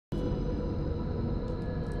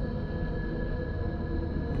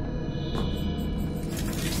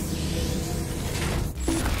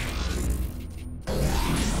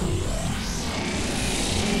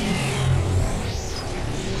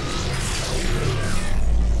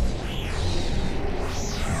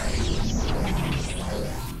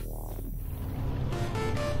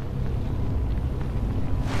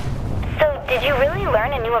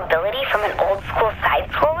new ability from an old-school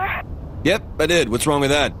side-scroller? Yep, I did. What's wrong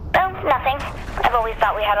with that? Oh, nothing. I've always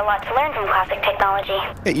thought we had a lot to learn from classic technology.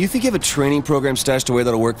 Hey, you think you have a training program stashed away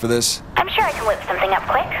that'll work for this? I'm sure I can whip something up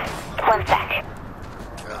quick. One sec.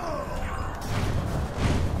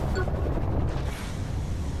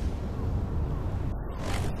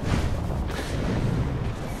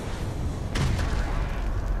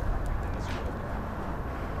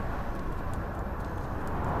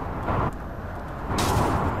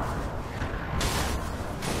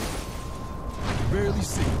 Barely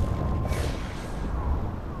see.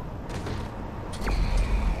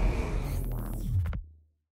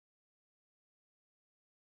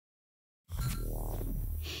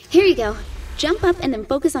 Here you go. Jump up and then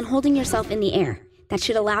focus on holding yourself in the air. That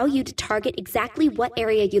should allow you to target exactly what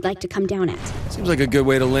area you'd like to come down at. Seems like a good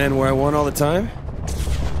way to land where I want all the time.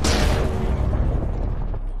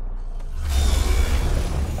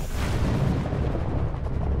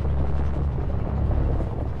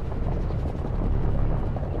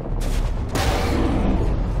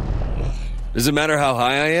 Does it matter how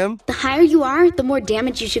high I am? The higher you are, the more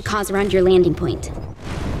damage you should cause around your landing point.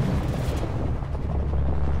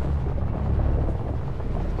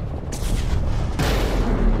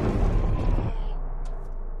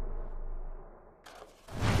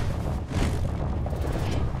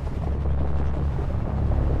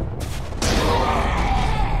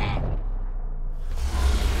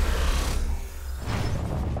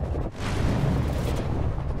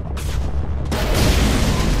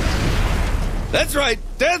 That's right!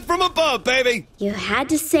 Death from above, baby! You had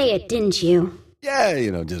to say it, didn't you? Yeah,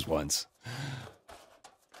 you know, just once.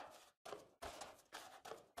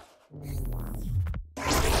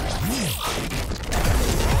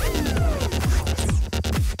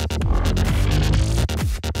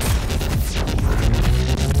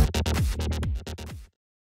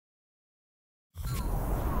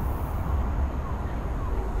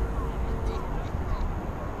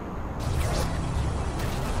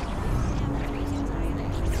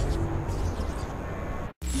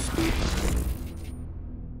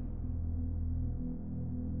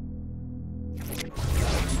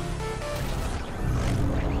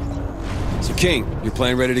 King, your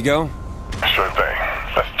plane ready to go? Sure thing.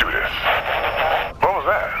 Let's do this. What was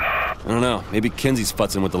that? I don't know. Maybe Kinsey's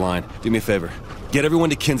futzing with the line. Do me a favor. Get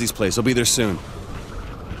everyone to Kinsey's place. I'll be there soon.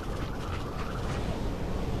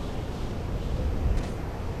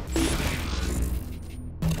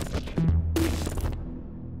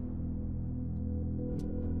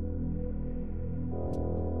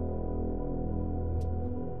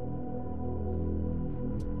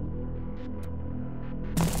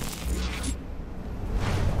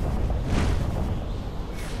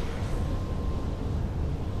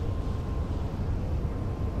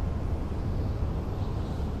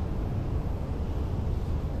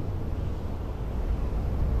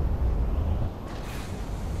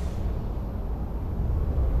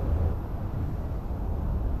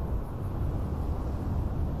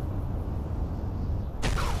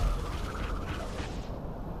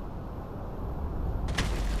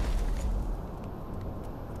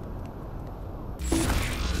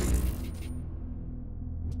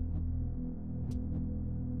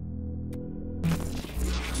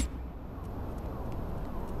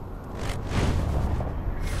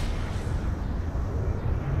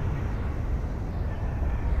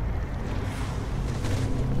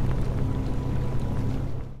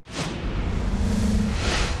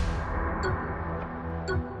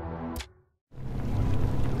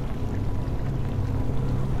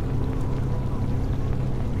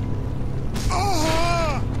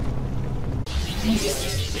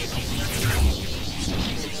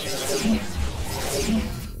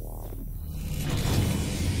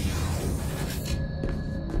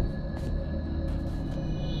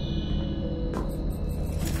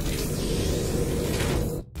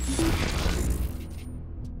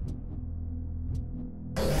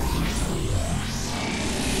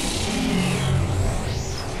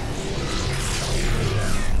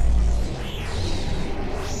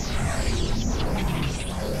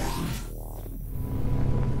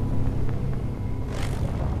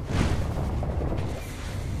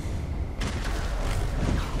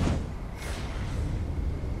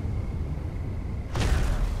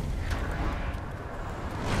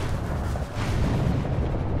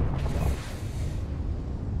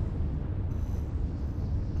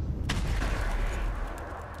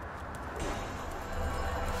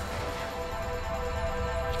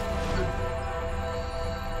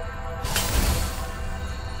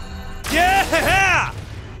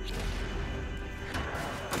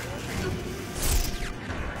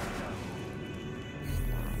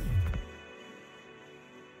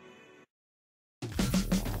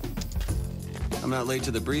 not late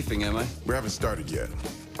to the briefing, am I? We haven't started yet.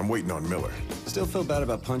 I'm waiting on Miller. Still feel bad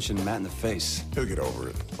about punching Matt in the face. He'll get over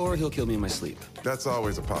it. Or he'll kill me in my sleep. That's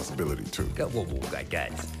always a possibility, too. Whoa,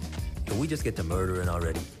 guys. Can we just get to murdering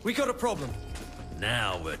already? We got a problem.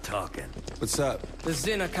 Now we're talking. What's up? The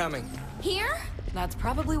Zin are coming. Here? That's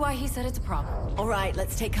probably why he said it's a problem. All right,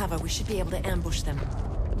 let's take cover. We should be able to ambush them.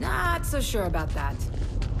 Not so sure about that.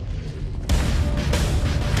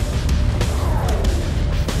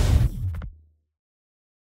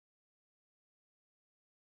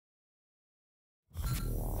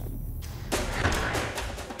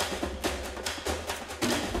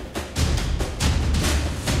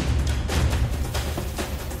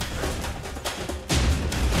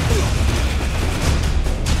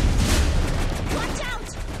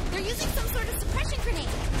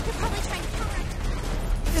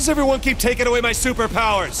 Why does everyone keep taking away my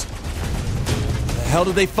superpowers? The hell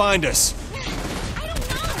did they find us? I don't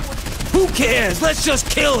know! Who cares? Let's just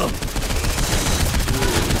kill them!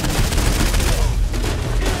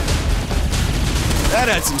 That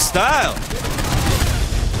had some style.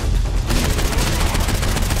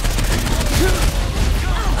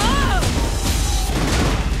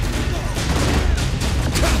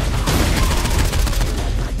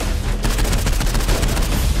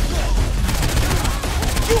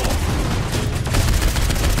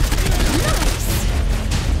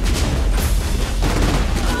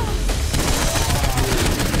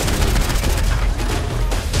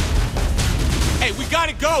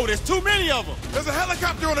 Go! There's too many of them! There's a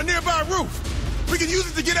helicopter on a nearby roof! We can use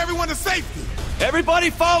it to get everyone to safety!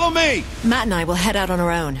 Everybody follow me! Matt and I will head out on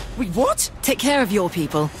our own. Wait, what? Take care of your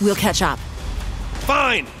people. We'll catch up.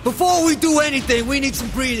 Fine! Before we do anything, we need some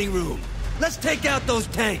breathing room. Let's take out those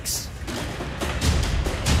tanks.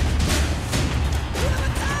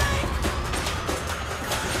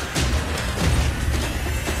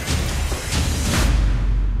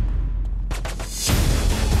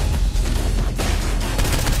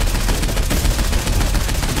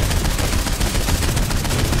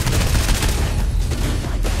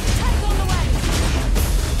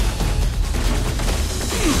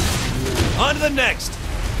 On to the next!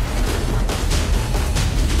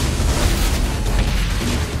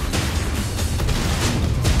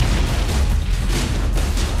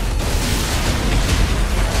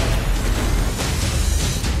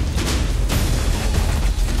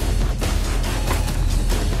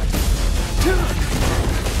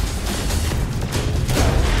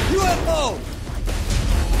 UFO!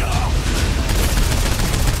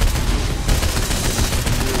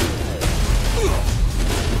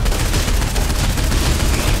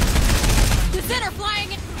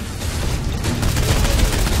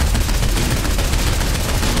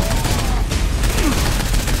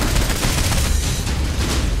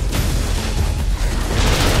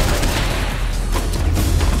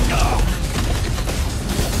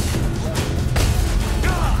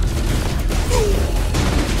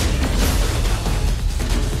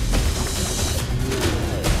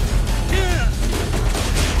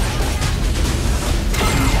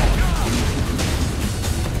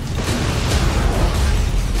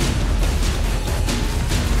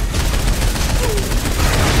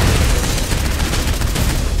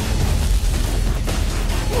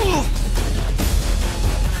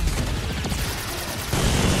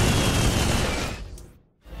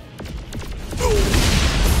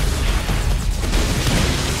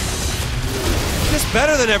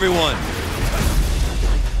 Better than everyone!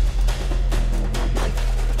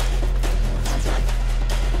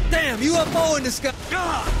 Damn, UFO in the sky!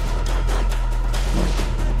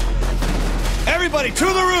 Everybody, to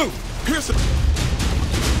the roof! Here's some...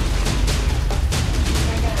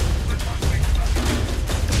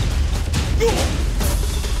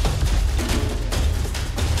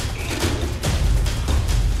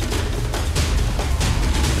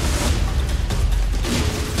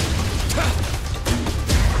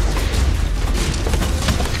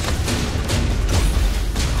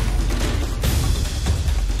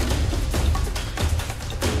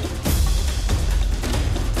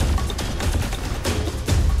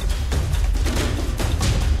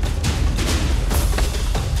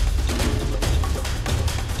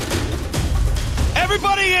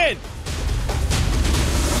 Everybody in!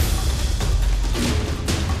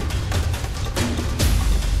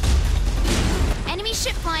 Enemy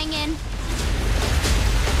ship flying in.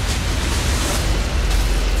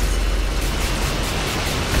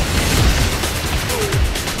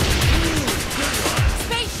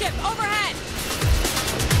 Spaceship overhead!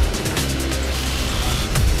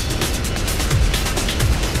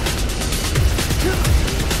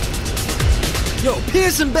 Yo,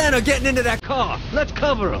 Pierce and Ben are getting into that car. Let's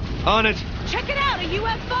cover them. On it. Check it out!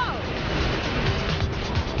 UFO!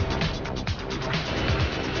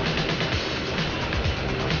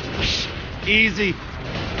 Easy.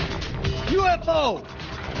 UFO!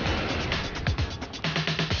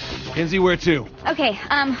 Kinsey, where to? Okay,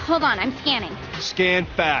 hold on, I'm scanning. Scan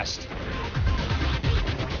fast.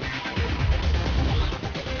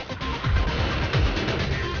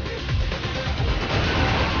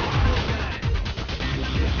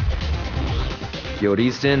 Yo,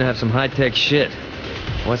 these Zen have some high-tech shit.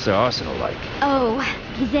 What's their arsenal like? Oh,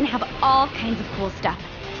 the Zen have all kinds of cool stuff.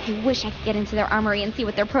 I wish I could get into their armory and see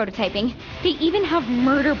what they're prototyping. They even have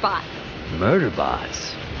murder bots. Murder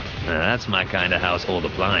bots? That's my kind of household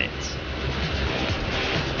appliance.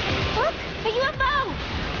 Look, a UFO!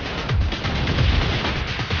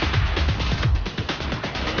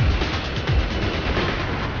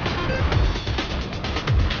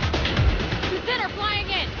 The Zen are flying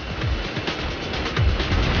in!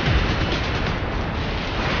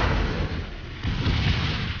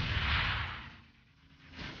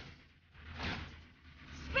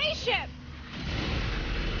 Spaceship!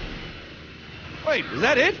 Wait, is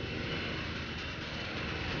that it?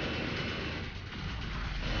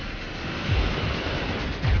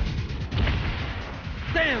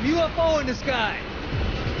 Damn, UFO in the sky!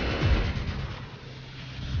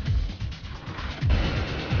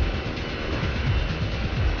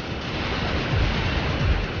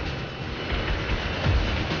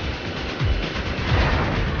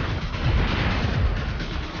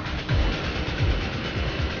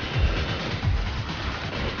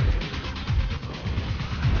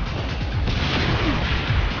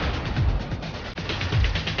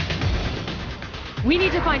 We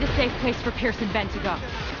need to find a safe place for Pierce and Ben to go.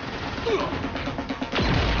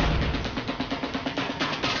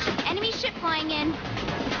 Enemy ship flying in.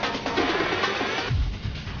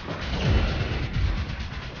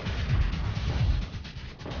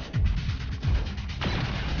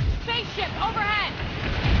 Spaceship overhead!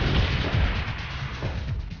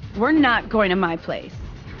 We're not going to my place.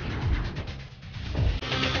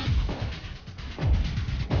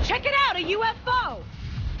 Check it out, a UFO!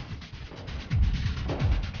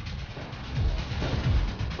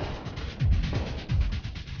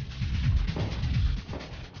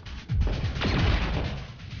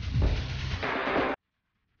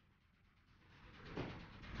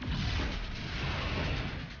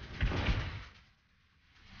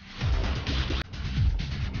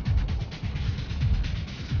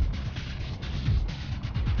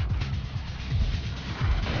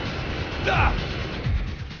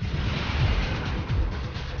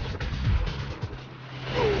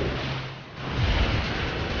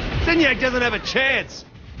 Zinyak doesn't have a chance.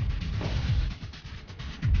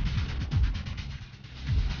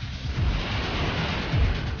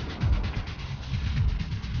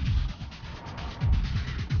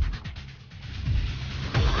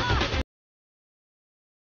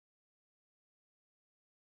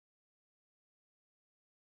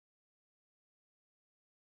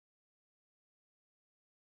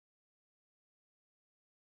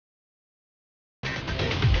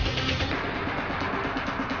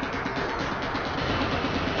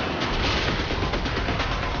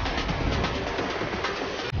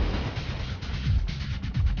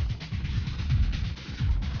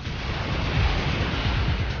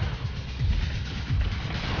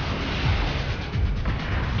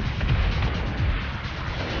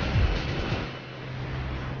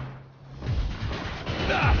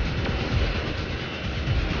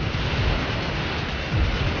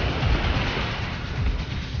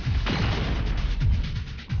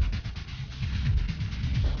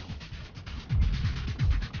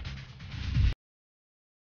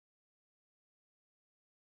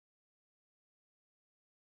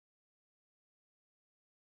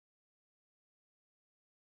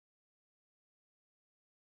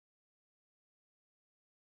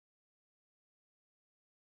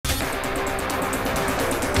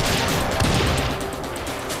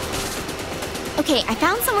 Okay, I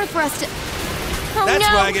found somewhere for us to... Oh, That's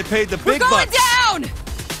no! why I get paid the big We're going bucks. down!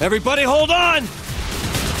 Everybody hold on!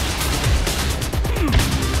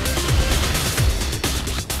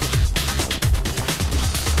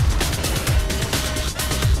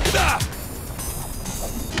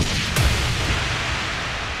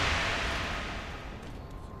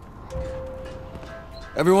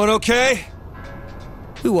 Everyone okay?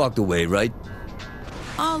 We walked away, right?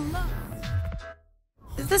 Oh, look.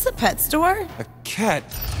 Is this a pet store? A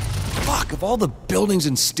cat? Fuck, of all the buildings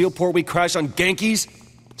in Steelport we crashed on Genki's?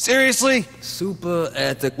 Seriously? Super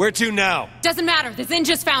at the... Where to now? Doesn't matter, the Zen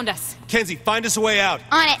just found us. Kenzie, find us a way out.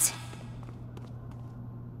 On it!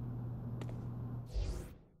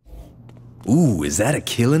 Ooh, is that a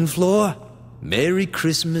killing floor? Merry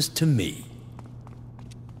Christmas to me.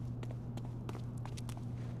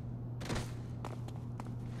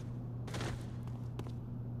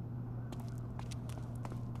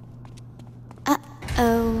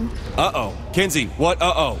 Uh-oh. Uh-oh. Kinsey, what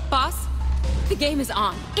uh-oh? Boss, the game is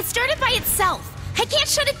on. It started by itself. I can't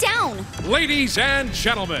shut it down. Ladies and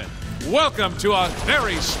gentlemen, welcome to a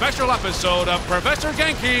very special episode of Professor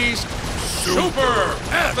Genki's Super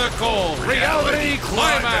Ethical Reality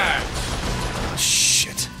Climax.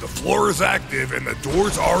 Shit. The floor is active and the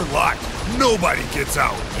doors are locked. Nobody gets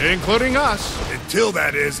out. Including us. Until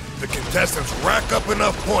that is, the contestants rack up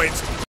enough points